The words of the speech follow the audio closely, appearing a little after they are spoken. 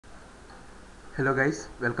Hello guys,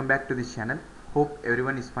 welcome back to this channel. Hope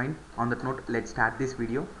everyone is fine. On that note, let's start this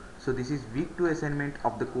video. So this is week 2 assignment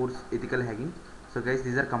of the course ethical hacking. So guys,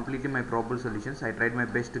 these are completely my probable solutions. I tried my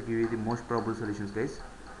best to give you the most probable solutions, guys.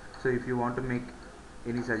 So if you want to make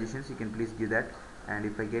any suggestions, you can please give that, and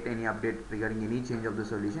if I get any update regarding any change of the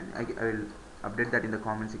solution, I will update that in the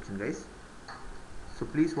comment section, guys. So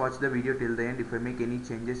please watch the video till the end. If I make any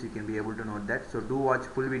changes, you can be able to note that. So do watch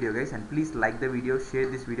full video, guys, and please like the video, share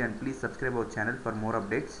this video, and please subscribe our channel for more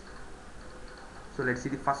updates. So let's see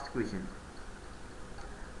the first question.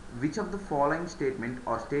 Which of the following statement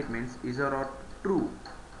or statements is or are true?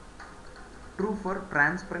 True for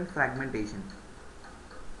transparent fragmentation.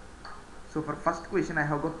 So for first question, I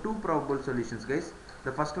have got two probable solutions, guys.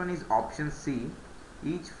 The first one is option C.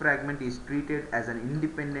 Each fragment is treated as an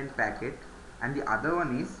independent packet. And the other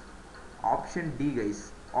one is option D,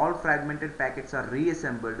 guys. All fragmented packets are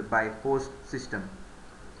reassembled by host system.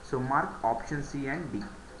 So mark option C and D.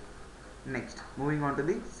 Next, moving on to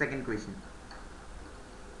the second question.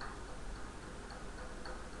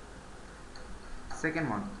 Second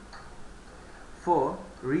one. For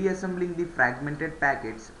reassembling the fragmented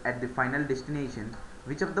packets at the final destination,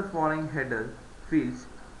 which of the following header fields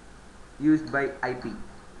used by IP?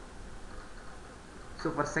 So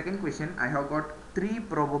for second question, I have got three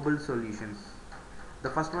probable solutions. The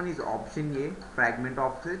first one is option A, fragment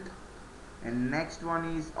offset, and next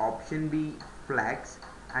one is option B, flags,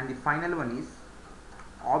 and the final one is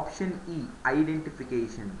option E,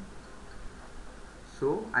 identification.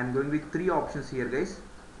 So I'm going with three options here, guys,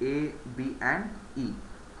 A, B and E.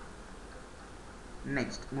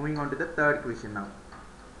 Next, moving on to the third question now.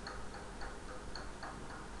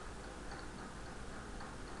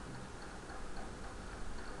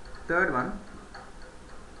 Third one,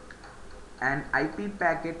 an IP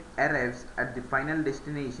packet arrives at the final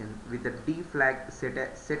destination with a D flag set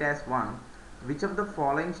as 1. Which of the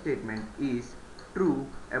following statement is true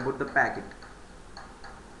about the packet?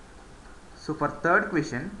 So for third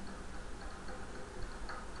question,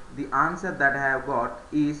 the answer that I have got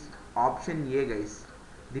is option A, guys.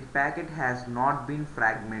 The packet has not been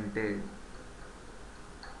fragmented.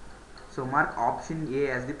 So mark option A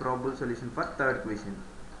as the probable solution for third question.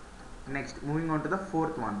 Next, moving on to the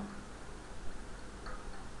fourth one.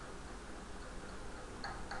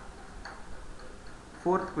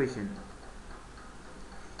 Fourth question.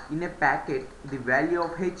 In a packet, the value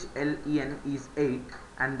of HLEN is 8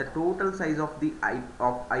 and the total size of the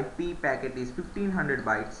IP packet is 1500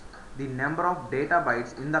 bytes. The number of data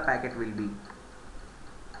bytes in the packet will be.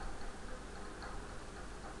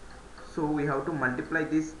 So we have to multiply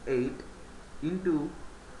this 8 into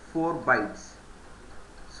 4 bytes.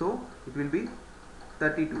 So it will be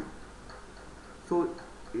 32. So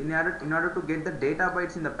in order to get the data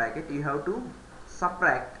bytes in the packet, you have to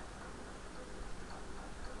subtract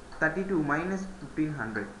 32 minus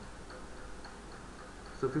 1500.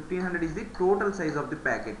 So 1500 is the total size of the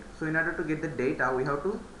packet. So in order to get the data, we have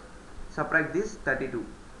to subtract this 32.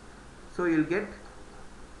 So you'll get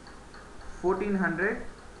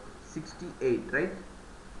 1468, right?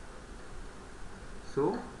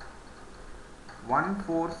 So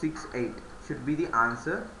 1468 should be the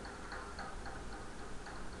answer.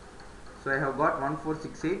 So I have got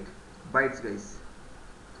 1468 bytes, guys.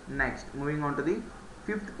 Next, moving on to the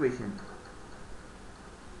fifth question.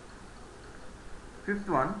 Fifth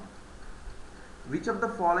one. Which of the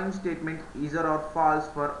following statement is or are false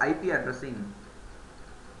for IP addressing?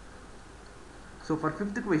 So for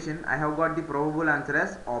fifth question, I have got the probable answer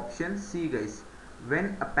as option C, guys.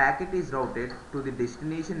 When a packet is routed to the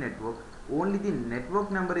destination network, only the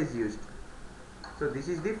network number is used. So this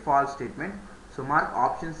is the false statement. So mark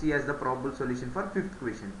option C as the probable solution for fifth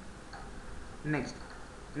question. Next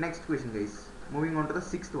question, guys. Moving on to the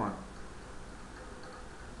sixth one.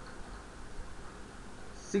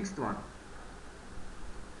 Sixth one.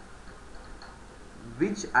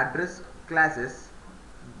 Which address classes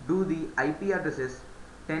do the IP addresses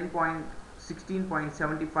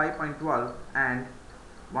 10.16.75.12 and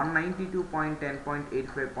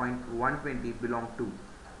 192.10.85.120 belong to?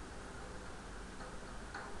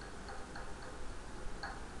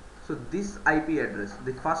 So this IP address,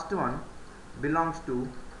 the first one belongs to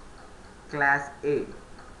class A,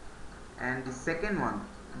 and the second one,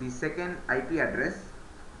 the second IP address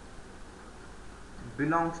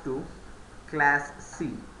belongs to class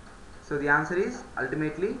C. So the answer is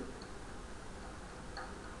ultimately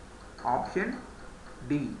option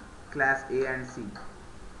D, class A and C.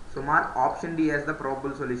 So mark option D as the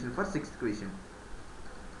probable solution for sixth question.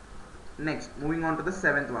 Next, moving on to the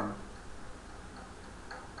seventh one.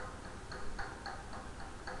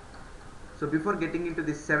 So before getting into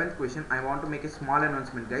this 7th question, I want to make a small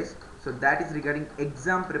announcement, guys. So that is regarding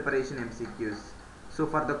exam preparation MCQs. So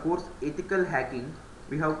for the course ethical hacking,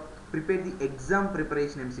 we have prepared the exam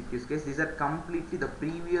preparation MCQs, guys. These are completely the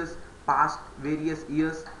previous past various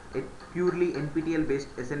years purely NPTEL based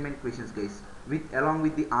assignment questions, guys, with along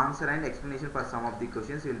with the answer and explanation for some of the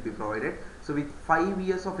questions will be provided. So with 5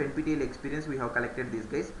 years of NPTEL experience, we have collected these,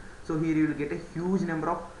 guys. So here you will get a huge number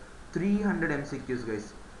of 300 MCQs,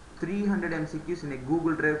 guys. 300 MCQs in a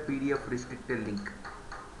Google Drive PDF restricted link.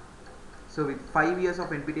 So with 5 years of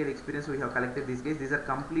NPTEL experience, we have collected these, guys. These are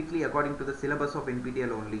completely according to the syllabus of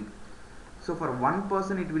NPTEL only. So for one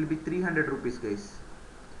person it will be 300 rupees, guys,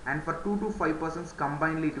 and for 2 to 5 persons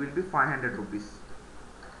combinedly it will be 500 rupees.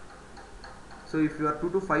 So if you are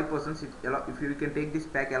 2 to 5 persons, if you can take this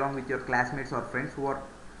pack along with your classmates or friends who are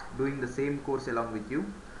doing the same course along with you.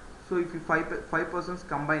 So if you 5 persons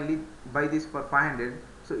combinedly buy this for 500,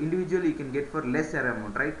 so individually you can get for lesser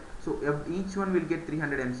amount, right? So each one will get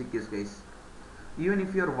 300 MCQs, guys. Even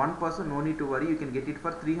if you are one person, no need to worry, you can get it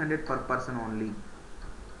for 300 per person only.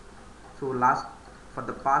 So for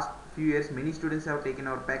the past few years, many students have taken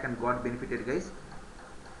our pack and got benefited, guys.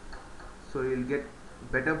 So you will get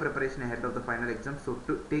better preparation ahead of the final exam. So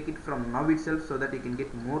to take it from now itself, so that you can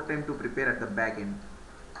get more time to prepare at the back end.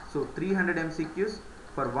 So 300 MCQs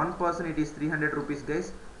for one person, it is 300 rupees,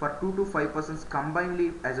 guys. For 2 to 5 persons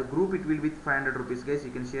combinedly as a group, it will be 500 rupees, guys.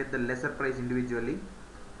 You can share the lesser price individually.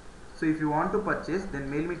 So if you want to purchase, then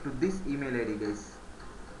mail me to this email ID, guys,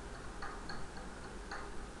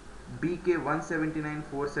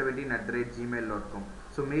 bk179417@gmail.com.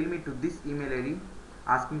 So mail me to this email ID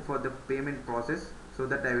asking for the payment process, so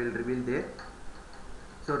that I will reveal there.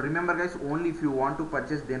 So remember, guys, only if you want to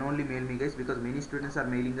purchase, then only mail me, guys, because many students are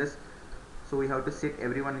mailing us. So we have to set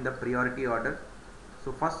everyone in the priority order.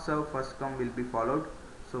 So first serve first come will be followed.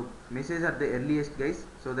 So message at the earliest, guys,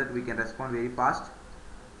 so that we can respond very fast.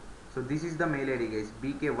 So this is the mail ID, guys,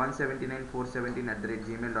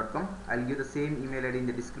 bk179417@gmail.com. I'll give the same email ID in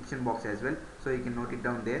the description box as well, so you can note it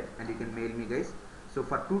down there and you can mail me, guys. So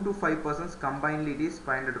for 2 to 5 persons combinedly, it is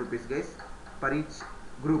 500 rupees, guys, per each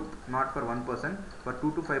group, not for one person. For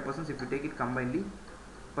 2 to 5 persons, if you take it combinedly,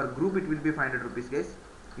 per group it will be 500 rupees, guys.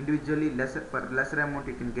 Individually, for lesser amount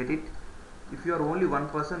you can get it. If you are only one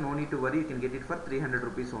person, no need to worry, you can get it for 300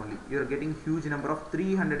 rupees only. You are getting huge number of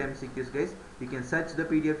 300 MCQs, guys. You can search the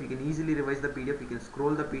PDF, you can easily revise the PDF, you can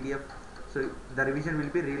scroll the PDF. So the revision will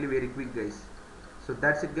be really very quick, guys. So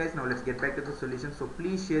that's it, guys. Now let's get back to the solution. So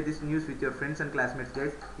please share this news with your friends and classmates,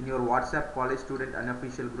 guys, in your WhatsApp college student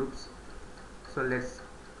unofficial groups. So let's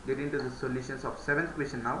get into the solutions of 7th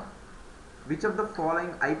question now. Which of the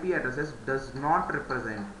following IP addresses does not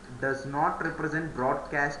represent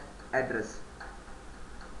broadcast address?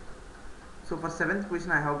 So for 7th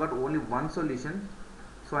question, I have got only one solution.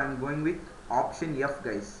 So I am going with option F,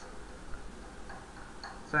 guys.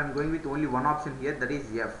 So I am going with only one option here, that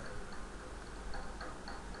is F.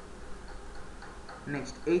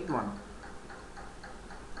 Next, 8th one.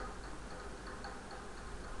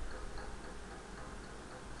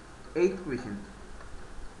 8th question.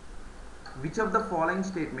 Which of the following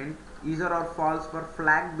statement is or false for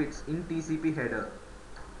flag bits in TCP header?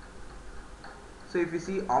 So if you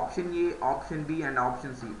see option A, option B and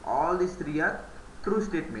option C, all these three are true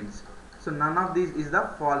statements. So none of these is the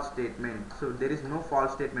false statement. So there is no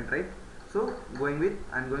false statement, right? So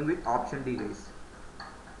I'm going with option D, guys.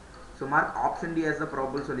 So mark option D as the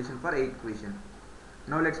probable solution for 8th question.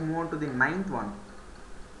 Now let's move on to the 9th one.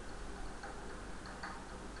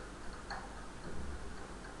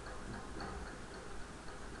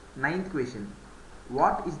 9th question.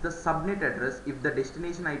 What is the subnet address if the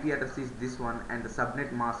destination IP address is this one and the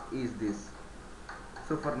subnet mask is this?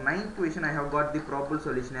 So for 9th question, I have got the probable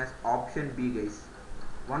solution as option B, guys,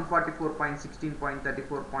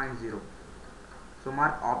 144.16.34.0. So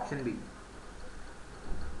mark option B.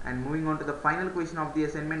 And moving on to the final question of the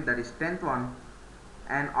assignment, that is 10th one.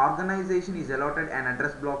 An organization is allotted an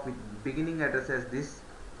address block with beginning address as this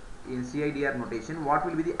in CIDR notation. What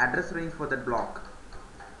will be the address range for that block?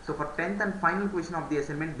 So for 10th and final question of the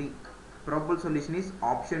assignment, the probable solution is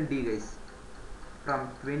option D, guys, from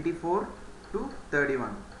 24 to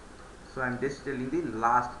 31. So I am just telling the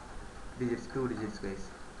last digits, 2 digits, guys.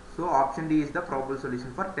 So option D is the probable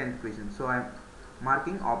solution for 10th question. So I am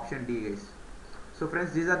marking option D, guys. So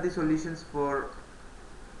friends, these are the solutions for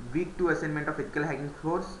week 2 assignment of ethical hacking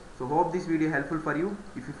course. So hope this video helpful for you.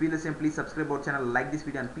 If you feel the same, please subscribe our channel, like this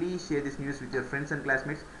video, and please share this news with your friends and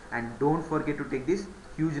classmates. And don't forget to take this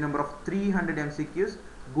huge number of 300 MCQs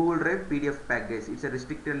Google Drive PDF pack, guys. It's a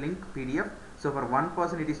restricted link PDF. So for one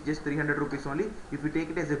person it is just 300 rupees only. If you take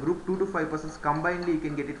it as a group, 2 to 5 persons combinedly, you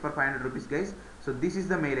can get it for 500 rupees, guys. So this is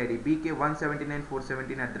the mail ID,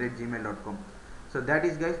 bk179417@gmail.com. so that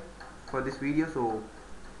is, guys, for this video. So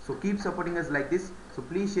keep supporting us like this. So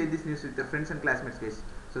please share this news with your friends and classmates, guys.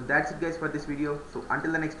 So that's it, guys, for this video. So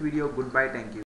until the next video, goodbye, thank you.